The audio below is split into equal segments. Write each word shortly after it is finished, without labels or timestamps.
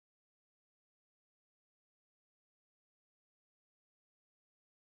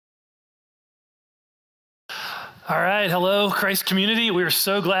All right, hello, Christ community. We are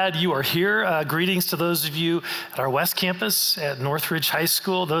so glad you are here. Greetings to those of you at our West Campus at Northridge High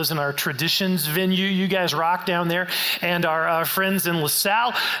School, those in our Traditions venue. You guys rock down there, and our friends in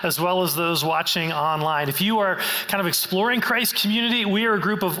LaSalle, as well as those watching online. If you are kind of exploring Christ community, we are a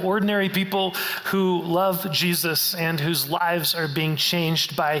group of ordinary people who love Jesus and whose lives are being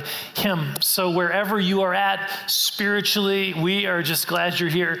changed by Him. So wherever you are at spiritually, we are just glad you're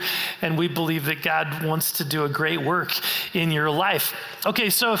here, and we believe that God wants to do a great work in your life. Okay,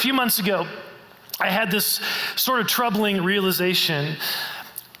 so a few months ago, I had this sort of troubling realization.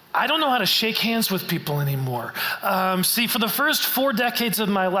 I don't know how to shake hands with people anymore. See, for the first 4 decades of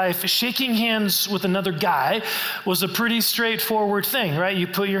my life, shaking hands with another guy was a pretty straightforward thing, right? You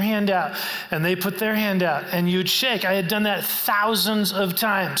put your hand out, and they put their hand out, and you'd shake. I had done that thousands of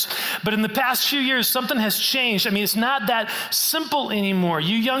times. But in the past few years, something has changed. I mean, it's not that simple anymore.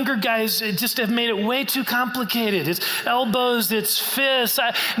 You younger guys just have made it way too complicated. It's elbows, it's fists.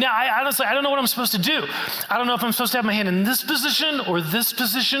 I honestly don't know what I'm supposed to do. I don't know if I'm supposed to have my hand in this position or this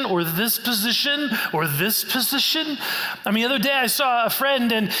position or this position or this position. I mean, the other day I saw a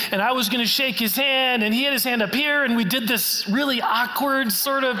friend and I was going to shake his hand, and he had his hand up here, and we did this really awkward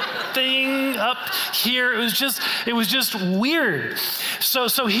sort of thing up here. It was just weird.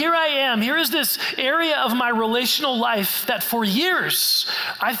 So here I am. Here is this area of my relational life that for years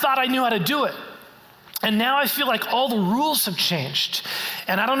I thought I knew how to do it. And now I feel like all the rules have changed,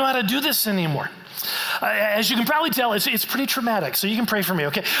 and I don't know how to do this anymore. As you can probably tell, it's pretty traumatic, so you can pray for me,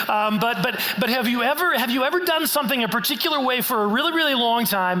 okay? But have you ever done something a particular way for a really, really long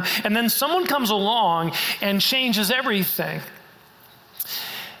time, and then someone comes along and changes everything?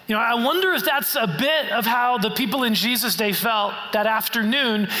 You know, I wonder if that's a bit of how the people in Jesus' day felt that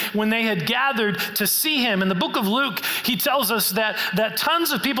afternoon when they had gathered to see him. In the book of Luke, he tells us that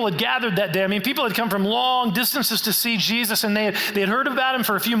tons of people had gathered that day. I mean, people had come from long distances to see Jesus, and they had heard about him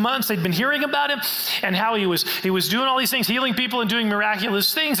for a few months. They'd been hearing about him and how he was doing all these things, healing people and doing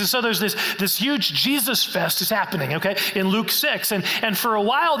miraculous things. And so there's this huge Jesus fest is happening, okay, in Luke 6. And for a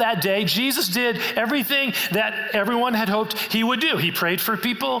while that day, Jesus did everything that everyone had hoped he would do. He prayed for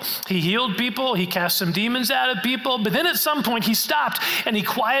people. He healed people, he cast some demons out of people, but then at some point he stopped and he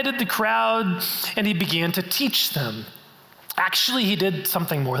quieted the crowd and he began to teach them. Actually, he did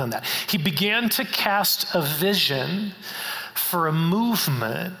something more than that. He began to cast a vision for a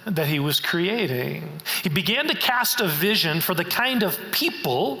movement that he was creating. He began to cast a vision for the kind of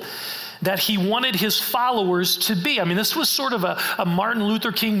people that he wanted his followers to be. I mean, this was sort of a Martin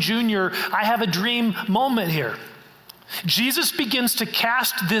Luther King Jr., I have a dream moment here. Jesus begins to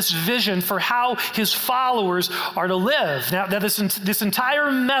cast this vision for how his followers are to live. Now, this entire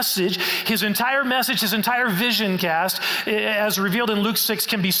message, his entire vision cast, as revealed in Luke 6,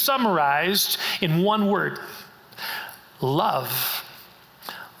 can be summarized in one word: love.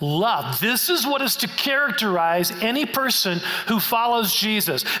 Love. This is what is to characterize any person who follows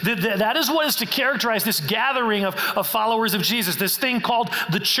Jesus. That is what is to characterize this gathering of followers of Jesus, this thing called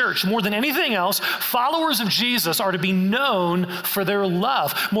the church. More than anything else, followers of Jesus are to be known for their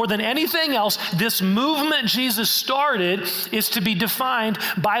love. More than anything else, this movement Jesus started is to be defined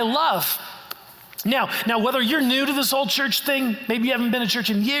by love. Now, whether you're new to this whole church thing, maybe you haven't been to church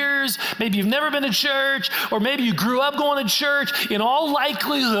in years, maybe you've never been to church, or maybe you grew up going to church, in all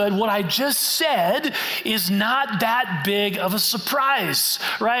likelihood, what I just said is not that big of a surprise,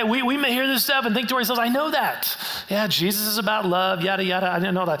 right? We may hear this stuff and think to ourselves, I know that. Yeah, Jesus is about love, yada, yada, I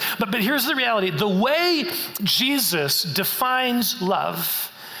didn't know that. But here's the reality. The way Jesus defines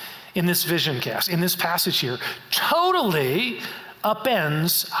love in this vision cast, in this passage here, totally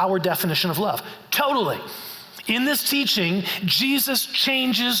upends our definition of love. Totally. In this teaching, Jesus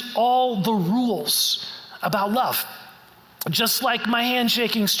changes all the rules about love. Just like my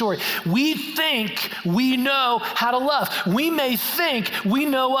handshaking story. We think we know how to love. We may think we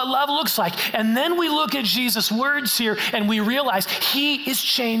know what love looks like. And then we look at Jesus' words here and we realize he is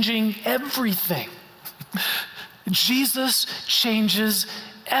changing everything. Jesus changes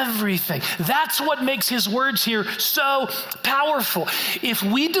everything. That's what makes his words here so powerful. If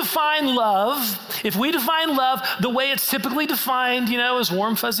we define love the way it's typically defined, as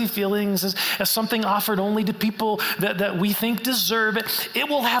warm, fuzzy feelings, as something offered only to people that we think deserve it, it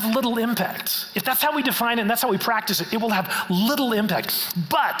will have little impact. If that's how we define it and that's how we practice it, it will have little impact.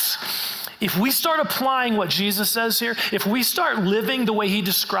 But if we start applying what Jesus says here, if we start living the way he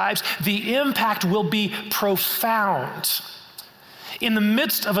describes, the impact will be profound. In the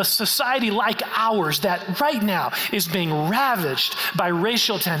midst of a society like ours that right now is being ravaged by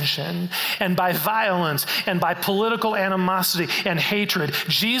racial tension and by violence and by political animosity and hatred,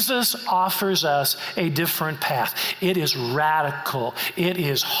 Jesus offers us a different path. It is radical. It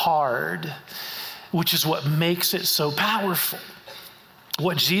is hard, which is what makes it so powerful.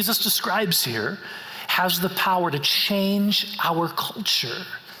 What Jesus describes here has the power to change our culture.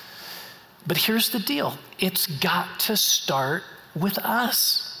 But here's the deal. It's got to start with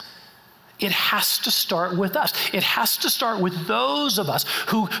us. It has to start with us. It has to start with those of us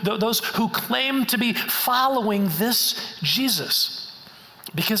those who claim to be following this Jesus.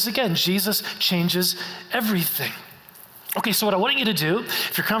 Because again, Jesus changes everything. Okay, so what I want you to do,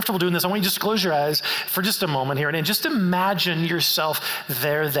 if you're comfortable doing this, I want you to just close your eyes for just a moment here and just imagine yourself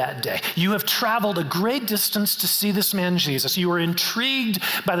there that day. You have traveled a great distance to see this man Jesus. You are intrigued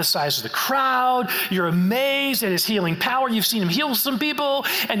by the size of the crowd. You're amazed at his healing power. You've seen him heal some people,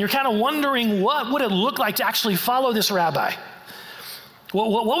 and you're kind of wondering, what would it look like to actually follow this rabbi?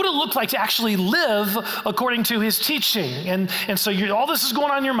 What would it look like to actually live according to his teaching? And so all this is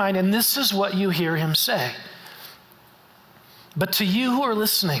going on in your mind, and this is what you hear him say. But to you who are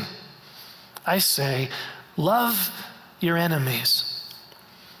listening, I say, love your enemies.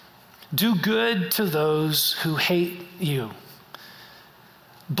 Do good to those who hate you.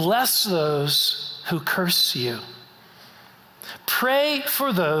 Bless those who curse you. Pray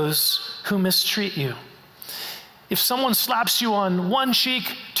for those who mistreat you. If someone slaps you on one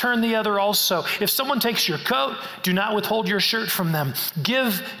cheek, turn the other also. If someone takes your coat, do not withhold your shirt from them.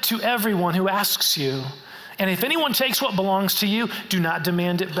 Give to everyone who asks you. And if anyone takes what belongs to you, do not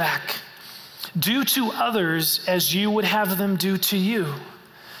demand it back. Do to others as you would have them do to you.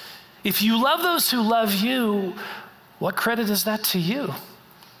 If you love those who love you, what credit is that to you?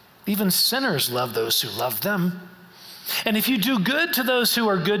 Even sinners love those who love them. And if you do good to those who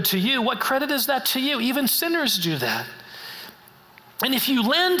are good to you, what credit is that to you? Even sinners do that. And if you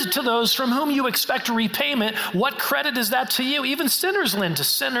lend to those from whom you expect repayment, what credit is that to you? Even sinners lend to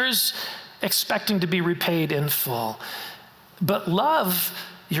sinners, expecting to be repaid in full. But love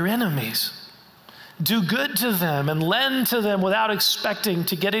your enemies. Do good to them and lend to them without expecting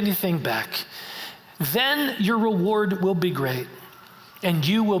to get anything back. Then your reward will be great, and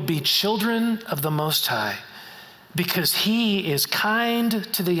you will be children of the Most High, because he is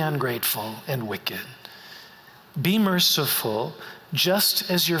kind to the ungrateful and wicked. Be merciful,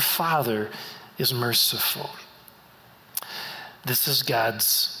 just as your Father is merciful. This is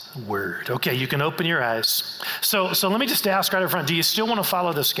God's word. Okay, you can open your eyes. So let me just ask right up front, do you still want to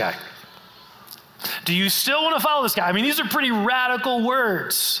follow this guy? Do you still want to follow this guy? I mean, these are pretty radical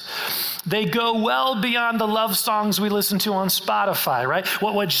words. They go well beyond the love songs we listen to on Spotify, right?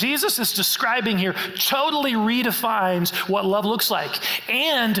 What Jesus is describing here totally redefines what love looks like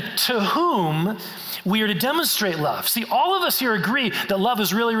and to whom we are to demonstrate love. See, all of us here agree that love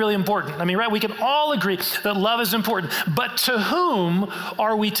is really, really important. I mean, right? We can all agree that love is important. But to whom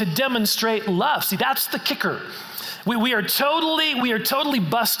are we to demonstrate love? See, that's the kicker. We are totally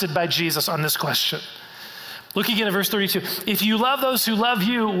busted by Jesus on this question. Look again at verse 32. If you love those who love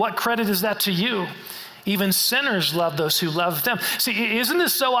you, what credit is that to you? Even sinners love those who love them. See, isn't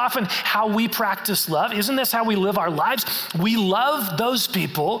this so often how we practice love? Isn't this how we live our lives? We love those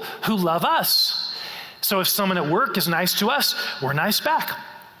people who love us. So if someone at work is nice to us, we're nice back.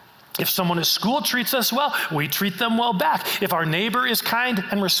 If someone at school treats us well, we treat them well back. If our neighbor is kind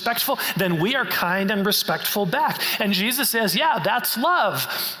and respectful, then we are kind and respectful back. And Jesus says, yeah, that's love,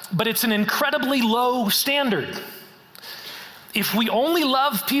 but it's an incredibly low standard. If we only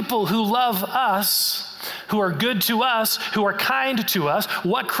love people who love us, who are good to us, who are kind to us,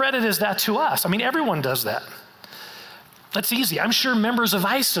 what credit is that to us? I mean, everyone does that. That's easy. I'm sure members of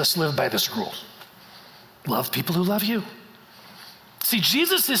ISIS live by this rule. Love people who love you. See,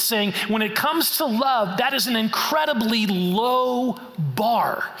 Jesus is saying when it comes to love, that is an incredibly low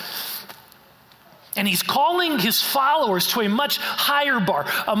bar. And he's calling his followers to a much higher bar,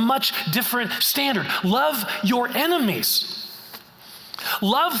 a much different standard. Love your enemies.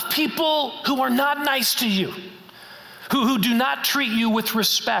 Love people who are not nice to you, who do not treat you with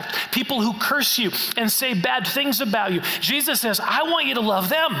respect, people who curse you and say bad things about you. Jesus says, I want you to love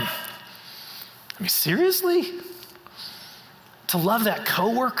them. I mean, seriously? To love that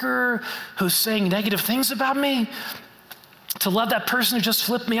coworker who's saying negative things about me? To love that person who just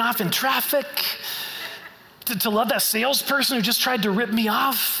flipped me off in traffic? To love that salesperson who just tried to rip me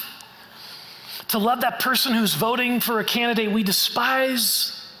off? To love that person who's voting for a candidate we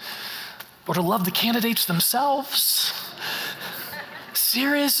despise? Or to love the candidates themselves?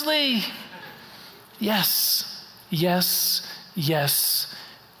 Seriously? Yes, yes, yes,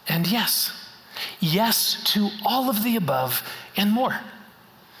 and yes. Yes to all of the above and more.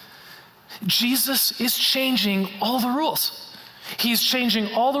 Jesus is changing all the rules. He's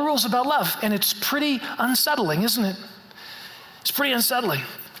changing all the rules about love, and it's pretty unsettling, isn't it? It's pretty unsettling.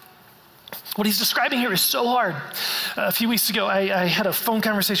 What he's describing here is so hard. A few weeks ago, I had a phone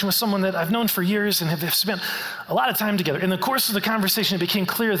conversation with someone that I've known for years and have spent a lot of time together. In the course of the conversation, it became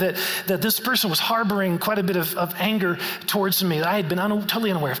clear that this person was harboring quite a bit of anger towards me that I had been totally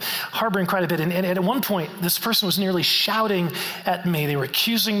unaware of, harboring quite a bit. And at one point, this person was nearly shouting at me. They were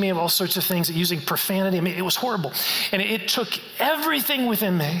accusing me of all sorts of things, using profanity. I mean, it was horrible. And it took everything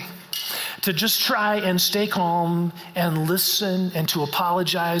within me to just try and stay calm and listen and to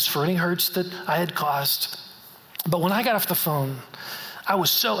apologize for any hurts that I had caused. But when I got off the phone, I was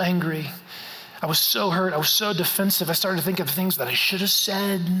so angry. I was so hurt. I was so defensive. I started to think of things that I should have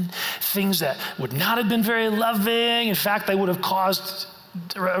said, things that would not have been very loving. In fact, they would have caused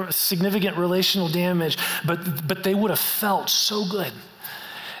significant relational damage, but they would have felt so good.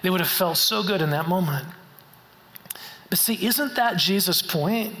 They would have felt so good in that moment. But see, isn't that Jesus'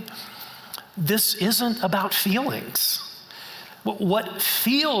 point? This isn't about feelings. What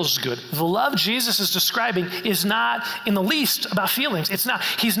feels good, the love Jesus is describing is not in the least about feelings.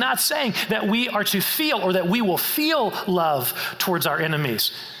 He's not saying that we are to feel or that we will feel love towards our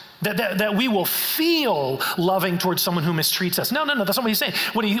enemies. That we will feel loving towards someone who mistreats us. No, that's not what he's saying.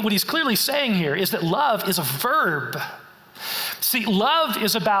 What he's clearly saying here is that love is a verb. See, love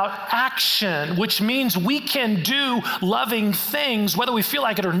is about action, which means we can do loving things whether we feel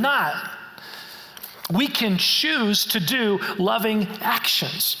like it or not. We can choose to do loving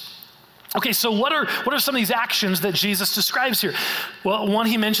actions. Okay, so what are some of these actions that Jesus describes here? Well, one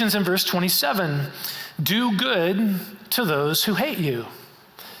he mentions in verse 27, do good to those who hate you.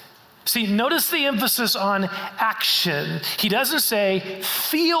 See, notice the emphasis on action. He doesn't say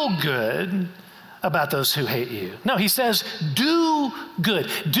feel good about those who hate you. No, he says do good.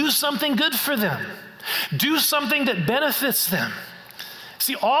 Do something good for them. Do something that benefits them.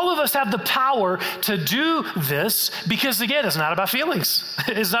 See, all of us have the power to do this because, again, it's not about feelings.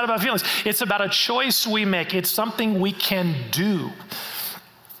 It's not about feelings. It's about a choice we make. It's something we can do.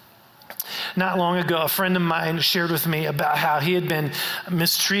 Not long ago, a friend of mine shared with me about how he had been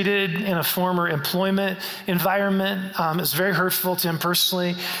mistreated in a former employment environment. It was very hurtful to him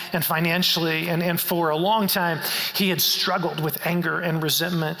personally and financially. And for a long time, he had struggled with anger and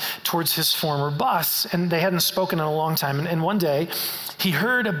resentment towards his former boss. And they hadn't spoken in a long time. And one day, he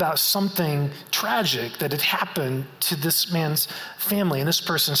heard about something tragic that had happened to this man's family and this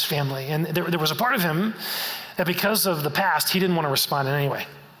person's family. And there was a part of him that because of the past, he didn't want to respond in any way.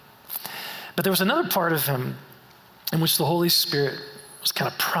 But there was another part of him in which the Holy Spirit was kind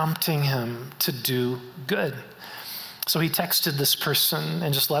of prompting him to do good. So he texted this person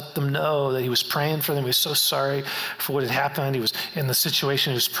and just let them know that he was praying for them. He was so sorry for what had happened. He was in the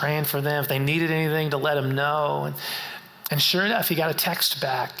situation. He was praying for them. If they needed anything, to let him know. And sure enough, he got a text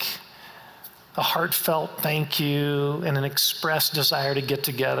back, a heartfelt thank you and an expressed desire to get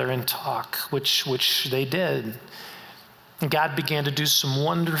together and talk, which they did. And God began to do some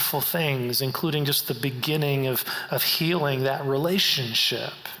wonderful things, including just the beginning of healing that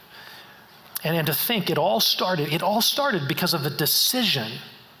relationship. And to think it all started because of a decision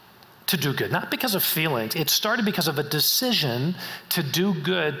to do good, not because of feelings. It started because of a decision to do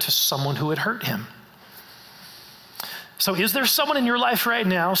good to someone who had hurt him. So is there someone in your life right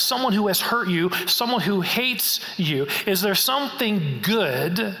now, someone who has hurt you, someone who hates you? Is there something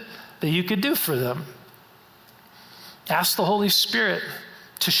good that you could do for them? Ask the Holy Spirit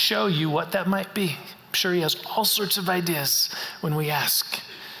to show you what that might be. I'm sure he has all sorts of ideas when we ask.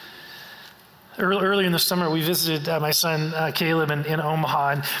 Earlier in the summer, we visited my son Caleb in Omaha.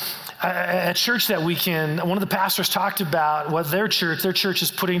 And at church that weekend, one of the pastors talked about what their church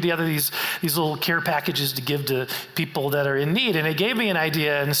is putting together these little care packages to give to people that are in need. And it gave me an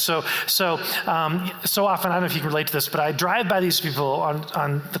idea. And so often, I don't know if you can relate to this, but I drive by these people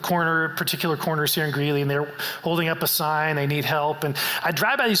on the particular corners here in Greeley, and they're holding up a sign, they need help. And I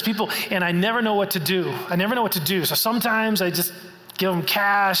drive by these people, and I never know what to do. So sometimes I just give them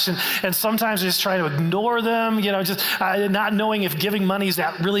cash, and sometimes I just try to ignore them, just not knowing if giving money is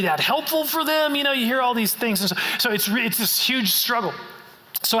really that helpful for them. You hear all these things. And so it's this huge struggle.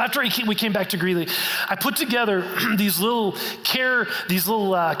 So after we came back to Greeley, I put together these little care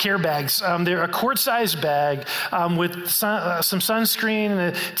bags. They're a quart-sized bag with some sunscreen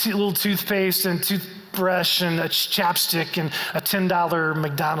and a little toothpaste and toothbrush and a chapstick and a $10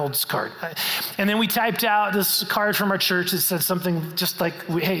 McDonald's card. And then we typed out this card from our church that said something just like,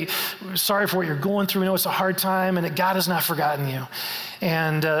 hey, sorry for what you're going through. We know it's a hard time and that God has not forgotten you.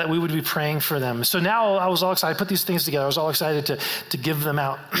 And we would be praying for them. So now I was all excited. I put these things together. I was all excited to give them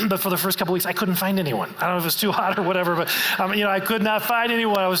out. But for the first couple of weeks, I couldn't find anyone. I don't know if it was too hot or whatever, but I could not find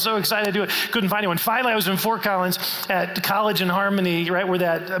anyone. I was so excited to do it. Couldn't find anyone. Finally, I was in Fort Collins at College in Harmony, right where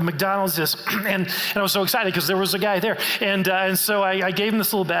that McDonald's is. And I was so excited because there was a guy there. And so I gave him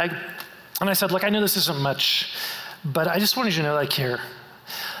this little bag. And I said, look, I know this isn't much, but I just wanted you to know that I care.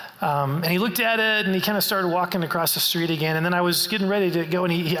 And he looked at it and he kind of started walking across the street again. And then I was getting ready to go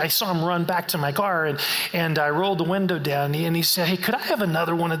and I saw him run back to my car and I rolled the window down and he said, hey, could I have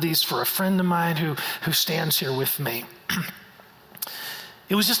another one of these for a friend of mine who stands here with me?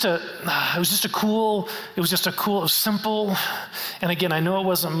 It was cool, simple. And again, I know it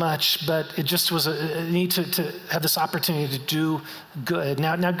wasn't much, but it just was a need to have this opportunity to do good.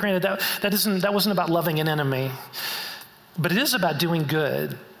 Now granted, that wasn't about loving an enemy, but it is about doing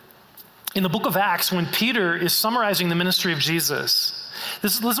good. In the book of Acts, when Peter is summarizing the ministry of Jesus,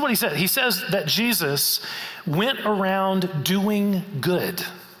 this is what he said. He says that Jesus went around doing good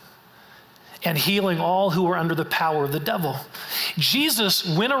and healing all who were under the power of the devil. Jesus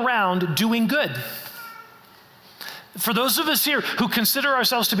went around doing good. For those of us here who consider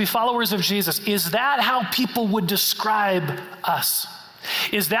ourselves to be followers of Jesus, is that how people would describe us?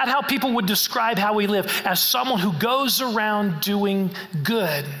 Is that how people would describe how we live? As someone who goes around doing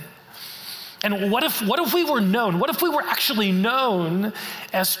good. And what if we were known? What if we were actually known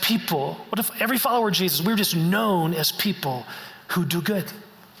as people? What if every follower of Jesus, we were just known as people who do good?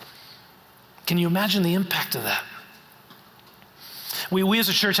 Can you imagine the impact of that? We as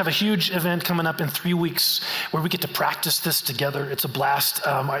a church have a huge event coming up in 3 weeks where we get to practice this together. It's a blast.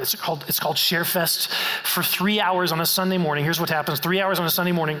 It's called ShareFest for 3 hours on a Sunday morning. Here's what happens. 3 hours on a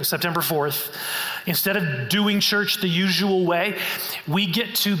Sunday morning, September 4th. Instead of doing church the usual way, we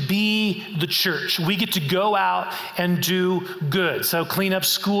get to be the church. We get to go out and do good. So clean up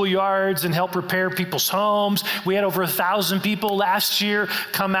schoolyards and help repair people's homes. We had over 1,000 people last year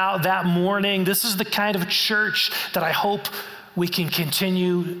come out that morning. This is the kind of church that I hope we can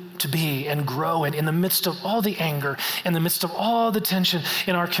continue to be and grow in the midst of all the anger, in the midst of all the tension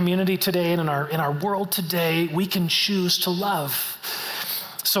in our community today and in our world today. We can choose to love.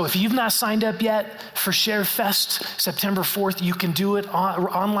 So if you've not signed up yet for ShareFest September 4th, you can do it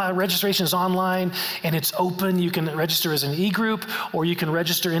online. Registration is online and it's open. You can register as an e-group or you can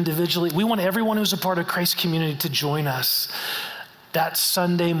register individually. We want everyone who's a part of Christ Community to join us that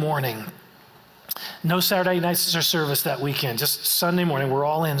Sunday morning. No Saturday nights or service that weekend, just Sunday morning. We're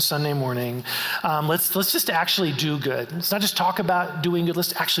all in Sunday morning. Let's just actually do good. Let's not just talk about doing good,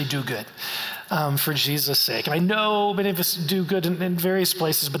 let's actually do good for Jesus' sake. And I know many of us do good in various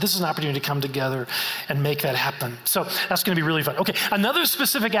places, but this is an opportunity to come together and make that happen. So that's going to be really fun. Okay, another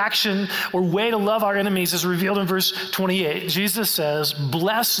specific action or way to love our enemies is revealed in verse 28. Jesus says,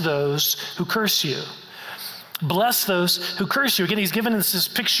 bless those who curse you. Bless those who curse you. Again, he's given us this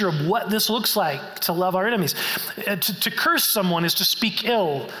picture of what this looks like to love our enemies. To curse someone is to speak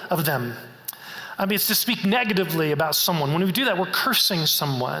ill of them. It's to speak negatively about someone. When we do that, we're cursing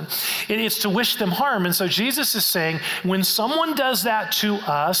someone. It's to wish them harm. And so Jesus is saying, when someone does that to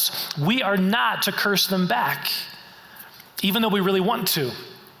us, we are not to curse them back, even though we really want to.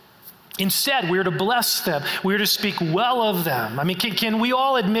 Instead, we're to bless them. We're to speak well of them. Can we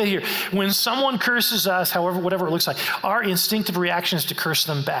all admit here, when someone curses us, whatever it looks like, our instinctive reaction is to curse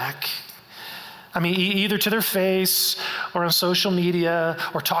them back. Either to their face or on social media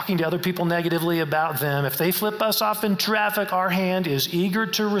or talking to other people negatively about them. If they flip us off in traffic, our hand is eager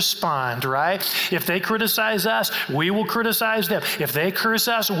to respond, right? If they criticize us, we will criticize them. If they curse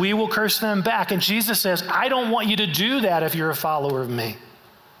us, we will curse them back. And Jesus says, I don't want you to do that if you're a follower of me.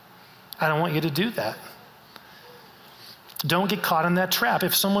 I don't want you to do that. Don't get caught in that trap.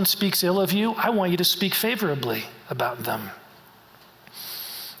 If someone speaks ill of you, I want you to speak favorably about them.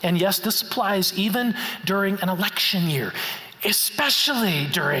 And yes, this applies even during an election year, especially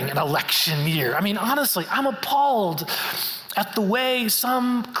during an election year. Honestly, I'm appalled at the way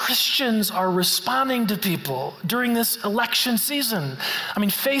some Christians are responding to people during this election season.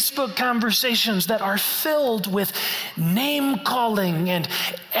 Facebook conversations that are filled with name calling and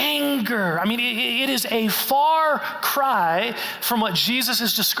anger. It is a far cry from what Jesus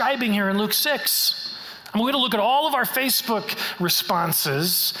is describing here in Luke 6. We're going to look at all of our Facebook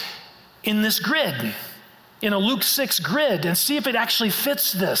responses in this grid, in a Luke 6 grid, and see if it actually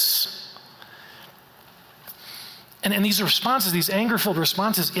fits this. And these responses, these anger-filled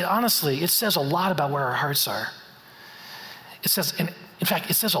responses, it says a lot about where our hearts are. It says, and in fact,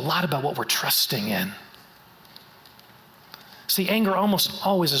 it says a lot about what we're trusting in. See, anger almost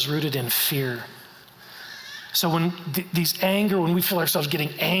always is rooted in fear. So when when we feel ourselves getting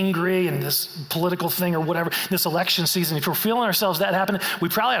angry in this political thing or whatever, this election season, if we're feeling ourselves that happening, we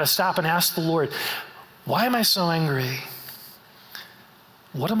probably ought to stop and ask the Lord, why am I so angry?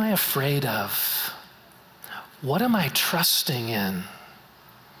 What am I afraid of? What am I trusting in?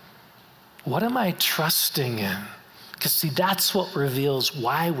 What am I trusting in? Because see, that's what reveals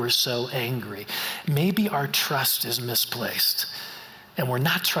why we're so angry. Maybe our trust is misplaced and we're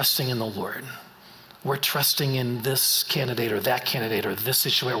not trusting in the Lord. We're trusting in this candidate or that candidate or this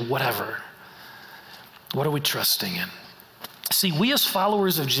situation or whatever. What are we trusting in? See, we as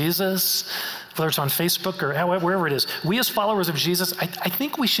followers of Jesus, whether it's on Facebook or wherever it is, we as followers of Jesus, I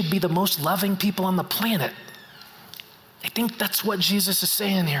think we should be the most loving people on the planet. I think that's what Jesus is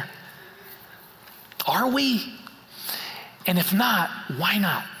saying here. Are we? And if not, why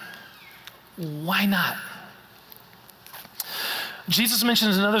not? Why not? Jesus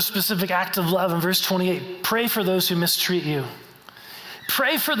mentions another specific act of love in verse 28. Pray for those who mistreat you.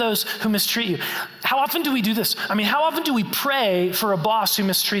 Pray for those who mistreat you. How often do we do this? I mean, how often do we pray for a boss who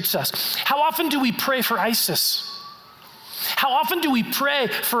mistreats us? How often do we pray for ISIS? How often do we pray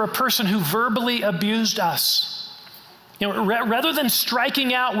for a person who verbally abused us? You know, rather than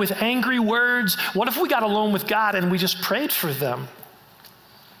striking out with angry words, what if we got alone with God and we just prayed for them?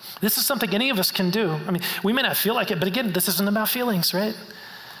 This is something any of us can do. I mean, we may not feel like it, but again, this isn't about feelings, right?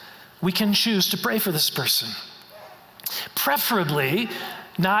 We can choose to pray for this person. Preferably,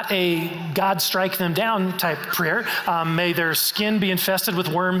 not a God strike them down type prayer. May their skin be infested with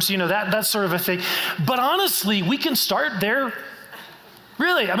worms, that sort of a thing. But honestly, we can start there.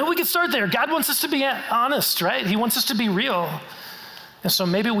 Really, we can start there. God wants us to be honest, right? He wants us to be real. And so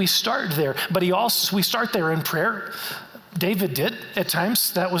maybe we start there. But we start there in prayer. David did at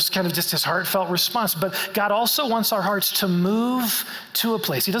times. That was kind of just his heartfelt response. But God also wants our hearts to move to a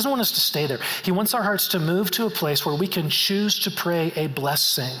place. He doesn't want us to stay there. He wants our hearts to move to a place where we can choose to pray a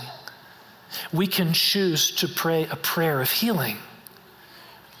blessing. We can choose to pray a prayer of healing.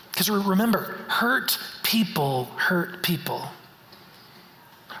 Because remember, hurt people hurt people.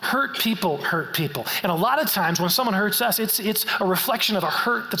 Hurt people hurt people. And a lot of times when someone hurts us, it's a reflection of a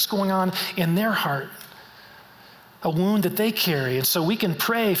hurt that's going on in their heart, a wound that they carry. And so we can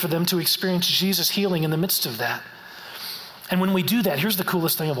pray for them to experience Jesus' healing in the midst of that. And when we do that, here's the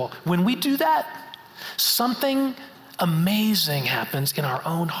coolest thing of all. When we do that, something amazing happens in our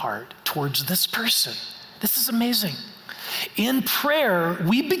own heart towards this person. This is amazing. In prayer,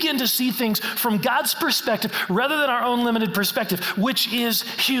 we begin to see things from God's perspective rather than our own limited perspective, which is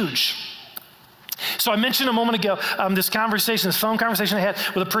huge. So I mentioned a moment ago this phone conversation I had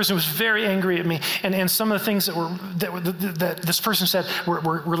with a person who was very angry at me, and some of the things that this person said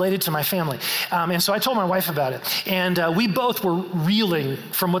were related to my family. And so I told my wife about it, and we both were reeling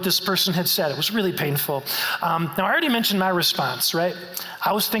from what this person had said. It was really painful. Now, I already mentioned my response, right?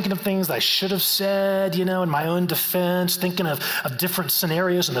 I was thinking of things I should have said, in my own defense, thinking of different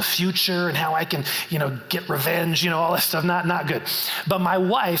scenarios in the future and how I can, get revenge, all that stuff. Not good. But my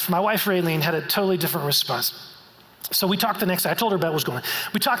wife, Raylene, had a totally different response. So we talked the next day. I told her about what was going on.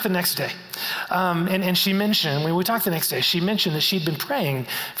 We talked the next day. And she mentioned, when we talked the next day, she mentioned that she'd been praying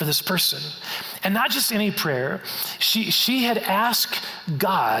for this person. And not just any prayer. She had asked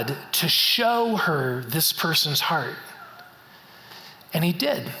God to show her this person's heart. And he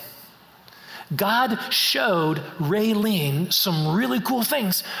did. God showed Raylene some really cool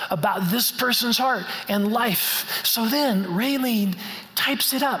things about this person's heart and life. So then Raylene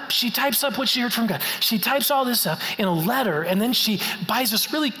types it up. She types up what she heard from God. She types all this up in a letter, and then she buys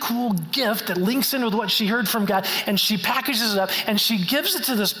this really cool gift that links in with what she heard from God, and she packages it up, and she gives it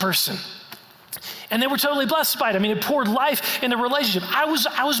to this person. And they were totally blessed by it. It poured life in the relationship. I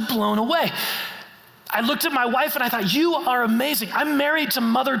was blown away. I looked at my wife and I thought, you are amazing. I'm married to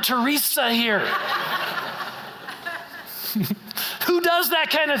Mother Teresa here. Who does that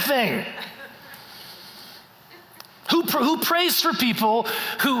kind of thing? Who prays for people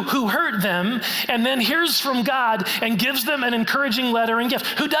who hurt them and then hears from God and gives them an encouraging letter and gift?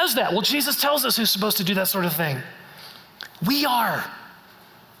 Who does that? Well, Jesus tells us who's supposed to do that sort of thing. We are.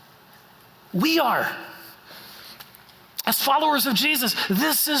 As followers of Jesus,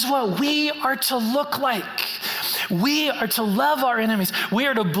 this is what we are to look like. We are to love our enemies. We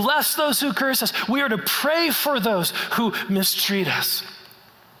are to bless those who curse us. We are to pray for those who mistreat us.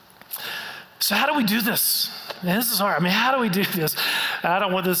 So how do we do this? Man, this is hard. How do we do this? I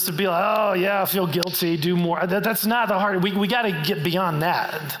don't want this to be like, oh yeah, I feel guilty, do more. That's not the heart. We got to get beyond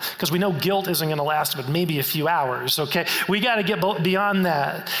that because we know guilt isn't going to last but maybe a few hours, okay? We got to get beyond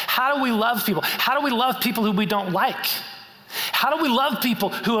that. How do we love people? How do we love people who we don't like? How do we love people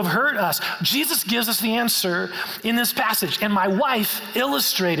who have hurt us? Jesus gives us the answer in this passage, and my wife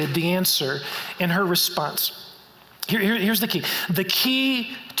illustrated the answer in her response. Here's the key. The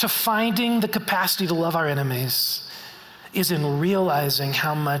key to finding the capacity to love our enemies is in realizing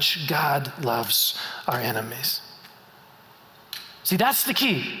how much God loves our enemies. See, that's the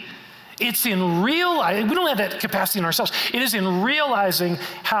key. It's in realizing, we don't have that capacity in ourselves. It is in realizing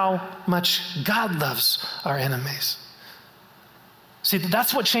how much God loves our enemies. See,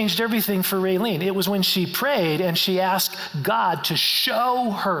 that's what changed everything for Raylene. It was when she prayed and she asked God to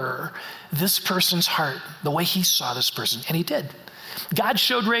show her this person's heart, the way he saw this person, and he did. God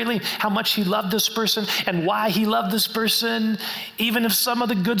showed Raylene how much he loved this person and why he loved this person. Even if some of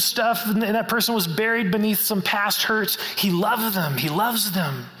the good stuff and that person was buried beneath some past hurts, he loved them, he loves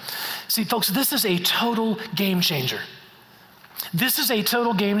them. See, folks, this is a total game changer. This is a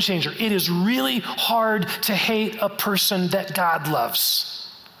total game changer. It is really hard to hate a person that God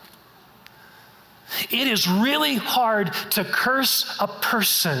loves. It is really hard to curse a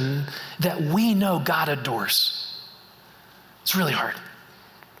person that we know God adores. It's really hard.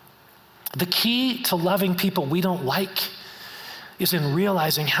 The key to loving people we don't like is in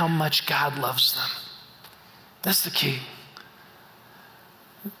realizing how much God loves them. That's the key.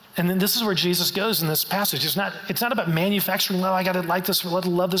 And then this is where Jesus goes in this passage. It's not about manufacturing love. I got to like this,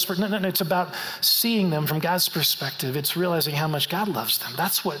 love this person. No. It's about seeing them from God's perspective. It's realizing how much God loves them.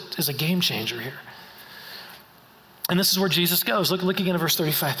 That's what is a game changer here. And this is where Jesus goes. Look again at verse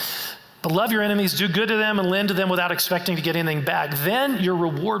 35. But love your enemies, do good to them, and lend to them without expecting to get anything back. Then your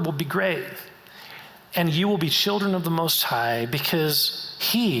reward will be great, and you will be children of the Most High, because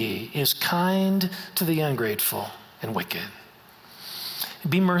he is kind to the ungrateful and wicked.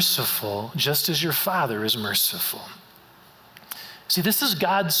 Be merciful, just as your Father is merciful. See, this is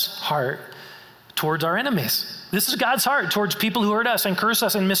God's heart towards our enemies. This is God's heart towards people who hurt us and curse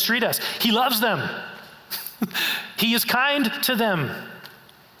us and mistreat us. He loves them. He is kind to them.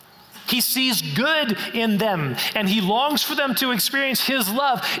 He sees good in them, and he longs for them to experience his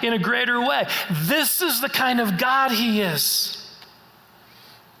love in a greater way. This is the kind of God he is.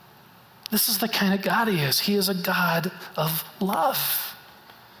 This is the kind of God he is. He is a God of love.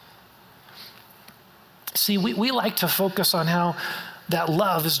 See, we like to focus on how that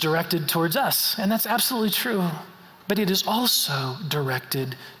love is directed towards us, and that's absolutely true. But it is also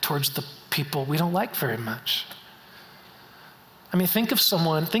directed towards the people we don't like very much. I mean, think of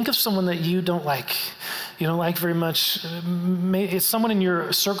someone that you don't like. You don't like very much. It's someone in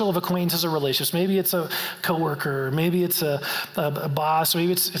your circle of acquaintances or relationships. Maybe it's a coworker. Maybe it's a boss.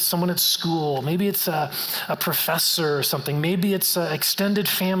 Maybe it's someone at school. Maybe it's a professor or something. Maybe it's an extended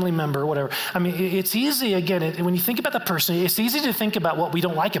family member, whatever. I mean, it's easy, again, when you think about that person, it's easy to think about what we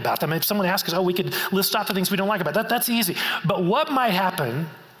don't like about them. If someone asks us, we could list off the things we don't like about that. That's easy. But what might happen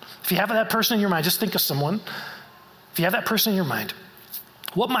if you have that person in your mind? Just think of someone. If you have that person in your mind,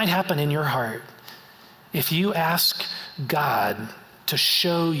 what might happen in your heart if you ask God to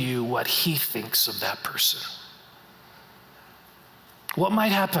show you what he thinks of that person? What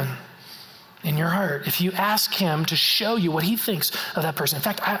might happen in your heart if you ask him to show you what he thinks of that person? In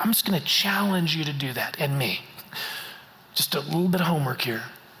fact, I'm just going to challenge you to do that, and me. Just a little bit of homework here.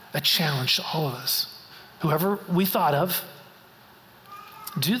 A challenge to all of us. Whoever we thought of,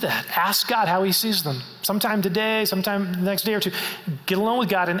 do that. Ask God how he sees them. Sometime today, sometime the next day or two, get alone with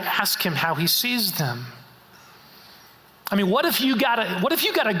God and ask him how he sees them. I mean, what if you got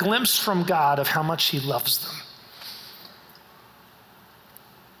a glimpse from God of how much he loves them?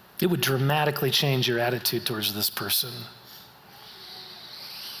 It would dramatically change your attitude towards this person.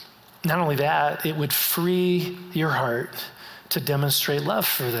 Not only that, it would free your heart to demonstrate love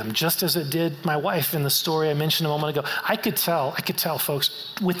for them, just as it did my wife in the story I mentioned a moment ago. I could tell,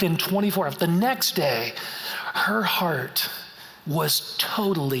 folks, within 24 hours, the next day, her heart was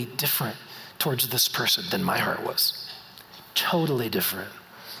totally different towards this person than my heart was. Totally different.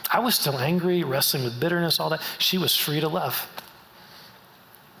 I was still angry, wrestling with bitterness, all that. She was free to love.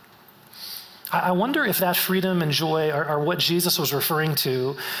 I wonder if that freedom and joy are what Jesus was referring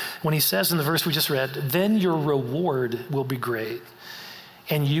to when he says in the verse we just read, then your reward will be great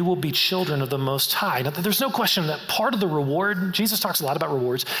and you will be children of the Most High. Now, there's no question that part of the reward, Jesus talks a lot about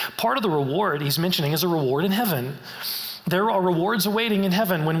rewards, part of the reward he's mentioning is a reward in heaven. There are rewards awaiting in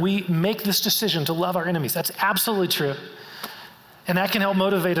heaven when we make this decision to love our enemies. That's absolutely true. And that can help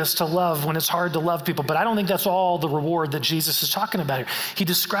motivate us to love when it's hard to love people. But I don't think that's all the reward that Jesus is talking about here. He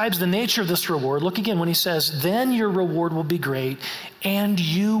describes the nature of this reward. Look again when he says, then your reward will be great and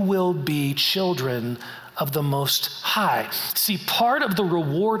you will be children of the Most High. See, part of the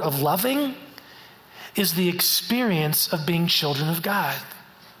reward of loving is the experience of being children of God.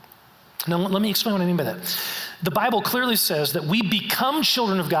 Now, let me explain what I mean by that. The Bible clearly says that we become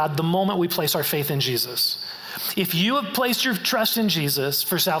children of God the moment we place our faith in Jesus. If you have placed your trust in Jesus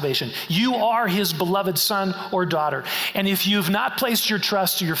for salvation, you are his beloved son or daughter. And if you've not placed your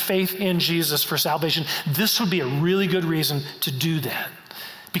trust or your faith in Jesus for salvation, this would be a really good reason to do that.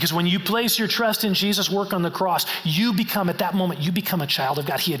 Because when you place your trust in Jesus' work on the cross, you become, at that moment, you become a child of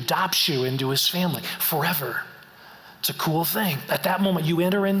God. He adopts you into his family forever. It's a cool thing. At that moment, you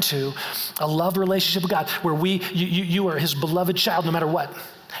enter into a love relationship with God where you are his beloved child no matter what.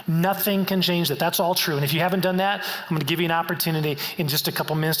 Nothing can change that. That's all true. And if you haven't done that, I'm going to give you an opportunity in just a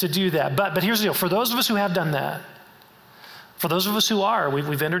couple minutes to do that. But here's the deal. For those of us who have done that, for those of us who are,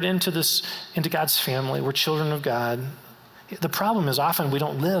 we've entered into God's family. We're children of God. The problem is often we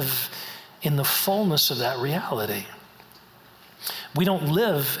don't live in the fullness of that reality. We don't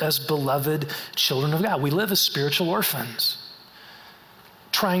live as beloved children of God. We live as spiritual orphans,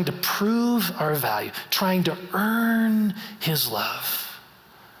 trying to prove our value, trying to earn his love.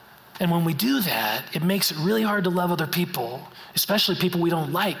 And when we do that, it makes it really hard to love other people, especially people we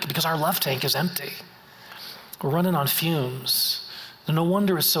don't like, because our love tank is empty. We're running on fumes. And no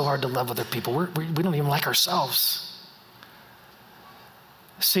wonder it's so hard to love other people. We don't even like ourselves.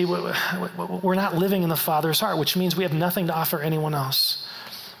 See, we're not living in the Father's heart, which means we have nothing to offer anyone else.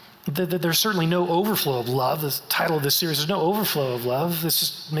 There's certainly no overflow of love. The title of this series is No Overflow of Love. This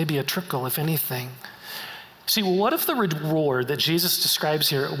is maybe a trickle, if anything. See, what if the reward that Jesus describes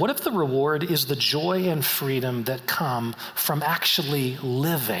here, what if the reward is the joy and freedom that come from actually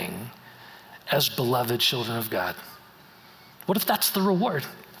living as beloved children of God? What if that's the reward?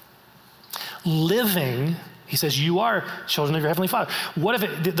 Living, he says, you are children of your Heavenly Father. What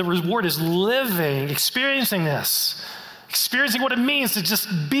if the reward is living, experiencing this? Experiencing what it means to just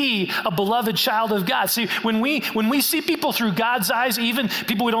be a beloved child of God. See, when we see people through God's eyes, even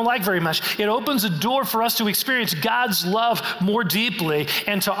people we don't like very much, it opens a door for us to experience God's love more deeply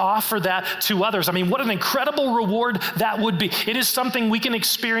and to offer that to others. I mean, what an incredible reward that would be. It is something we can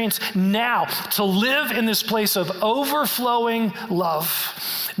experience now, to live in this place of overflowing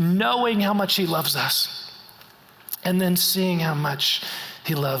love, knowing how much he loves us, and then seeing how much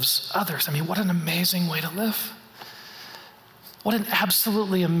he loves others. I mean, what an amazing way to live. What an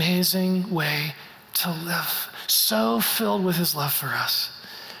absolutely amazing way to live. So filled with his love for us.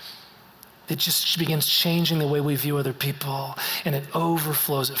 It just begins changing the way we view other people, and it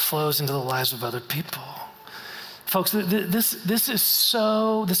overflows, it flows into the lives of other people. Folks, this is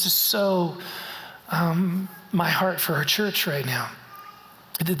so my heart for our church right now.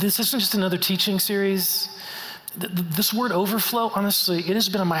 This isn't just another teaching series. This word overflow, honestly, it has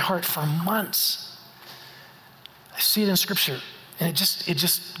been on my heart for months. I see it in Scripture, and it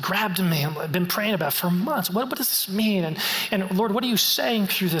just grabbed me. I've been praying about it for months. What does this mean? And Lord, what are you saying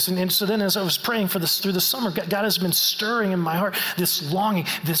through this? And so then as I was praying for this through the summer, God has been stirring in my heart this longing,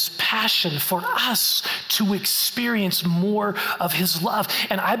 this passion for us to experience more of his love.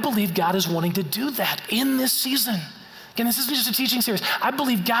 And I believe God is wanting to do that in this season. Again, this isn't just a teaching series. I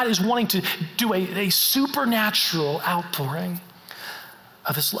believe God is wanting to do a supernatural outpouring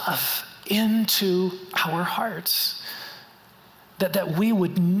of his love into our hearts, that we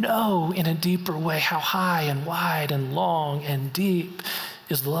would know in a deeper way how high and wide and long and deep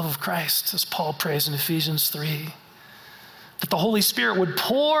is the love of Christ, as Paul prays in Ephesians 3. That the Holy Spirit would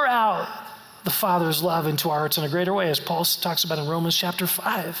pour out the Father's love into our hearts in a greater way, as Paul talks about in Romans chapter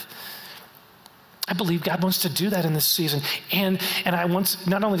 5. I believe God wants to do that in this season. And I want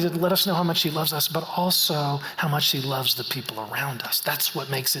not only to let us know how much he loves us, but also how much he loves the people around us. That's what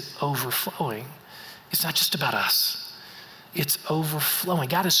makes it overflowing. It's not just about us. It's overflowing.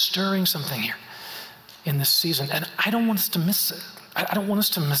 God is stirring something here in this season. And I don't want us to miss it. I don't want us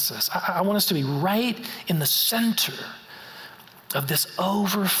to miss this. I want us to be right in the center of this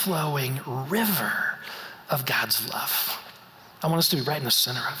overflowing river of God's love. I want us to be right in the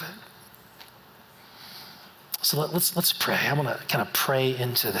center of it. So let's pray. I want to kind of pray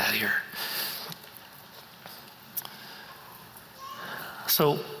into that here.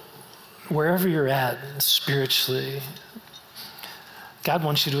 So wherever you're at spiritually, God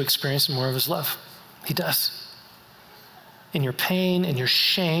wants you to experience more of his love. He does. In your pain, in your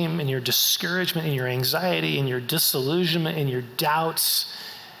shame, in your discouragement, in your anxiety, in your disillusionment, in your doubts,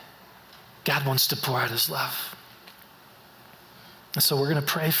 God wants to pour out his love. And so we're going to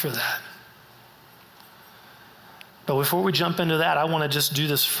pray for that. But before we jump into that, I want to just do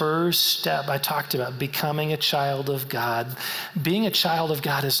this first step I talked about, becoming a child of God. Being a child of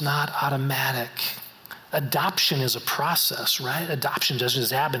God is not automatic. Adoption is a process, right? Adoption doesn't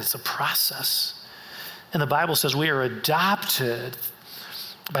just happen, it's a process. And the Bible says we are adopted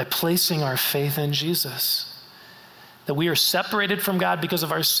by placing our faith in Jesus. That we are separated from God because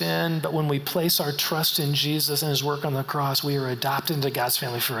of our sin, but when we place our trust in Jesus and his work on the cross, we are adopted into God's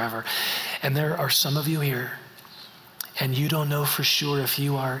family forever. And there are some of you here, and you don't know for sure if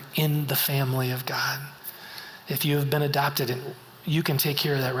you are in the family of God. If you have been adopted, and you can take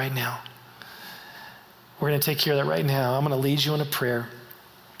care of that right now. We're going to take care of that right now. I'm going to lead you in a prayer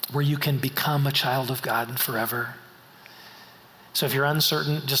where you can become a child of God forever. So if you're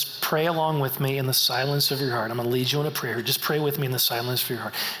uncertain, just pray along with me in the silence of your heart. I'm going to lead you in a prayer. Just pray with me in the silence of your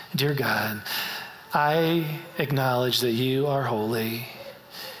heart. Dear God, I acknowledge that you are holy,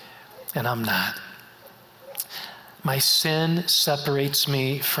 and I'm not. My sin separates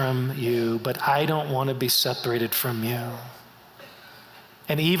me from you, but I don't want to be separated from you.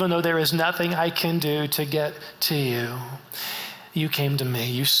 And even though there is nothing I can do to get to you, you came to me.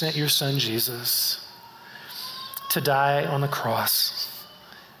 You sent your son, Jesus, to die on the cross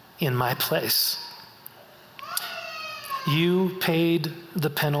in my place. You paid the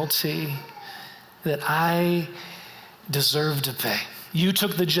penalty that I deserved to pay. You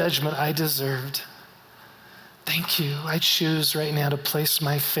took the judgment I deserved. Thank you. I choose right now to place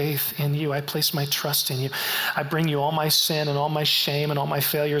my faith in you. I place my trust in you. I bring you all my sin and all my shame and all my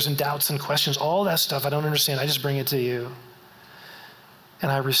failures and doubts and questions, all that stuff I don't understand. I just bring it to you.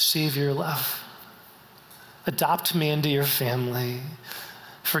 And I receive your love. Adopt me into your family.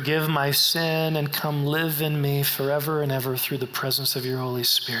 Forgive my sin and come live in me forever and ever through the presence of your Holy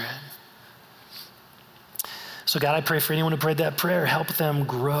Spirit. So God, I pray for anyone who prayed that prayer, help them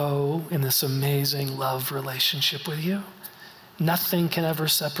grow in this amazing love relationship with you. Nothing can ever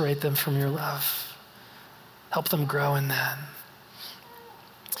separate them from your love. Help them grow in that.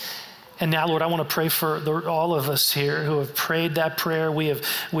 And now, Lord, I want to pray for all of us here who have prayed that prayer. We've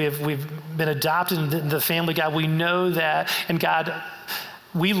been adopted into the family, God. We know that. And God,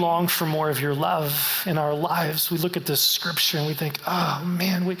 we long for more of your love in our lives. We look at this scripture and we think, oh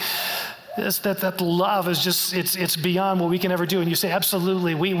man, that love is just, it's beyond what we can ever do. And you say,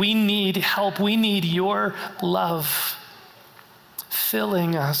 absolutely, we need help. We need your love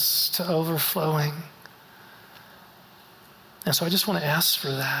filling us to overflowing. And so I just want to ask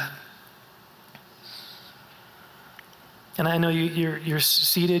for that. And I know you're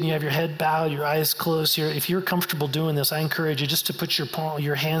seated and you have your head bowed, your eyes closed here. If you're comfortable doing this, I encourage you just to put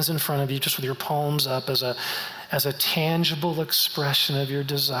your hands in front of you, just with your palms up as a tangible expression of your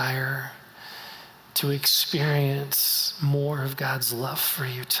desire to experience more of God's love for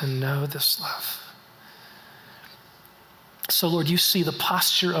you, to know this love. So Lord, you see the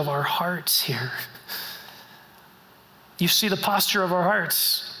posture of our hearts here. You see the posture of our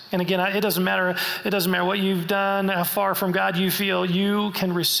hearts. And again, it doesn't matter what you've done, how far from God you feel, you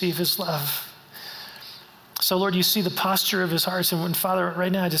can receive his love. So Lord, you see the posture of his hearts. And Father,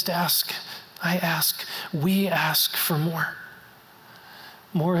 right now we ask for more.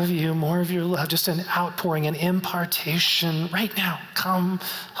 More of you, more of your love, just an outpouring, an impartation right now. Come,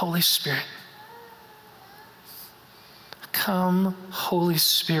 Holy Spirit. Come, Holy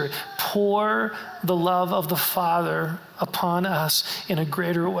Spirit. Pour the love of the Father upon us in a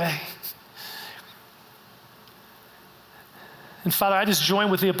greater way. And Father, I just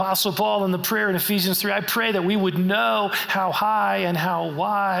join with the Apostle Paul in the prayer in Ephesians 3. I pray that we would know how high and how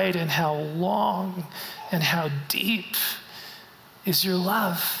wide and how long and how deep is your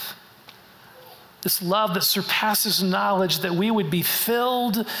love. This love that surpasses knowledge, that we would be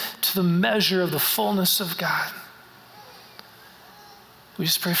filled to the measure of the fullness of God. We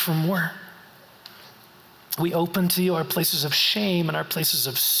just pray for more. We open to you our places of shame and our places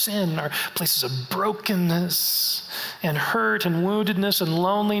of sin, our places of brokenness and hurt and woundedness and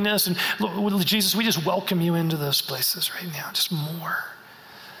loneliness. And Lord, Jesus, we just welcome you into those places right now. Just more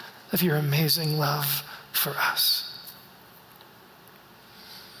of your amazing love for us.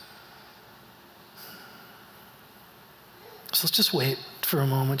 So let's just wait for a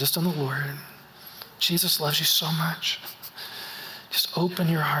moment just on the Lord. Jesus loves you so much. Just open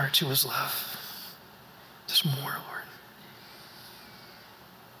your heart to his love. Just more, Lord.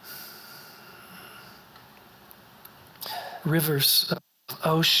 Rivers,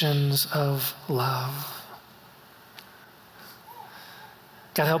 oceans of love.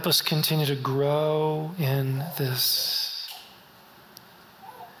 God, help us continue to grow in this.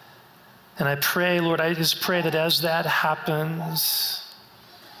 And I pray, Lord, I just pray that as that happens,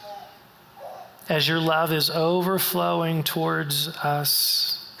 as your love is overflowing towards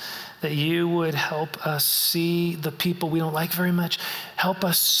us, that you would help us see the people we don't like very much. Help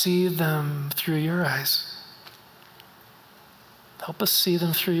us see them through your eyes. Help us see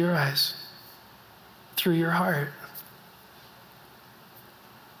them through your eyes, through your heart.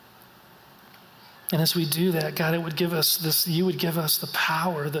 And as we do that, God, it would give us this, you would give us the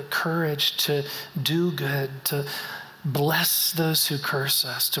power, the courage to do good, to bless those who curse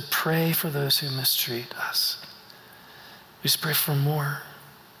us, to pray for those who mistreat us. We just pray for more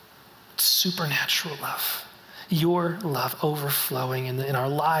supernatural love, your love overflowing in our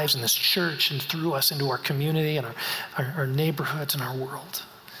lives, in this church, and through us into our community and our neighborhoods and our world.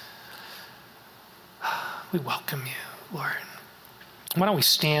 We welcome you, Lord. Why don't we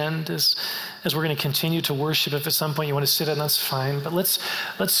stand as we're going to continue to worship. If at some point you want to sit in, that's fine. But let's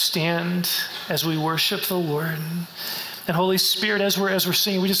stand as we worship the Lord. And Holy Spirit, as we're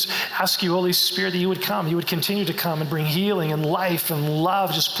singing, we just ask you, Holy Spirit, that you would come. You would continue to come and bring healing and life and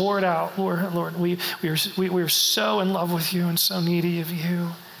love. Just pour it out, Lord. We are so in love with you and so needy of you.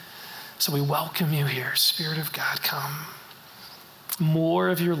 So we welcome you here. Spirit of God, come. More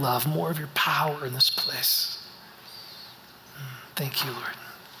of your love, more of your power in this place. Thank you, Lord.